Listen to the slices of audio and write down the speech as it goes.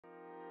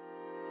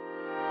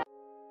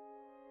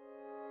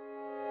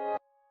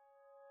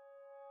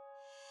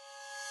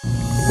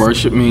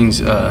Worship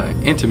means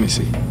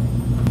intimacy.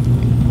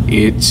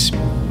 It's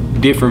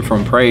different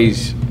from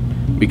praise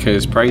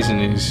because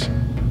praising is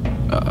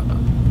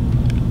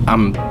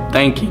I'm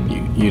thanking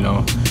you, you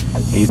know.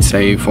 It's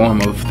a form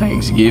of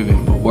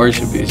thanksgiving, but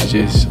worship is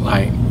just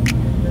like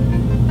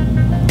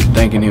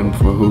thanking him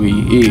for who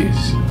he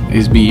is.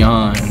 It's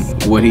beyond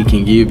what he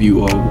can give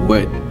you or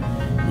what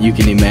you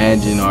can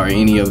imagine or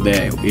any of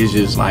that. It's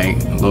just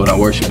like, Lord, I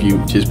worship you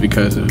just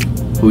because of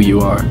who you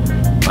are.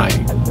 Like,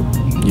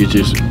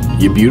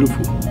 you're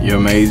beautiful, you're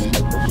amazing,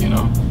 you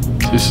know,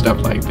 just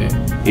stuff like that.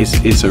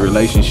 It's a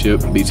relationship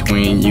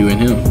between you and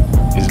him.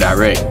 It's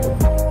direct.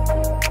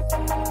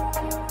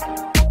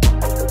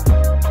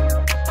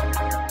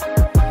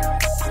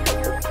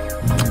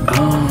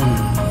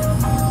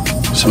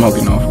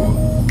 Smoking off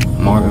of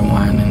Marvin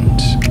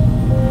Winans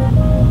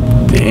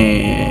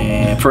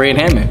and Fred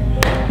Hammond,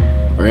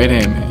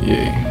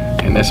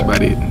 yeah, and that's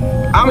about it.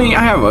 I mean,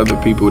 I have other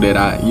people that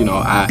I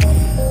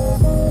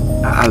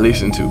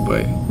listen to,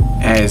 but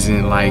as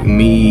in like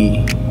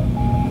me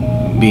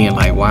being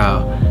like,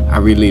 wow, I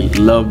really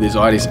love this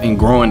artist, and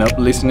growing up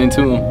listening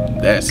to him,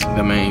 that's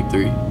the main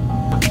three.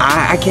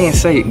 I can't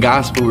say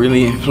gospel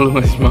really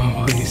influenced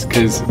my voice,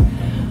 because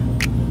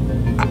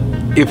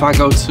if I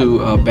go to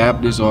a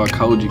Baptist or a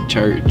Kojic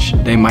church,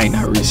 they might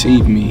not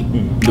receive me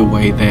the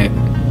way that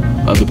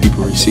other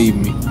people receive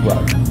me.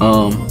 Right.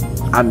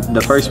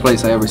 The first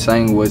place I ever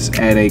sang was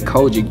at a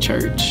Kojic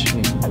church.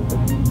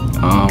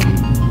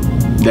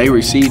 They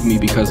received me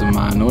because of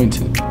my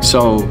anointing.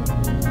 So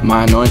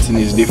my anointing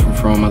is different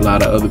from a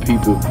lot of other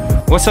people.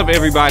 What's up,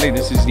 everybody?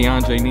 This is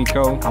Deandre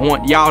Nico. I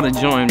want y'all to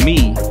join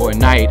me for a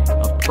night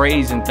of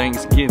praise and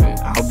thanksgiving.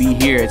 I'll be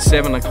here at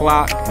 7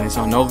 o'clock, and it's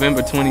on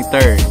November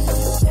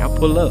 23rd. Y'all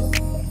pull up.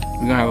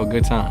 We're gonna have a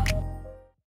good time.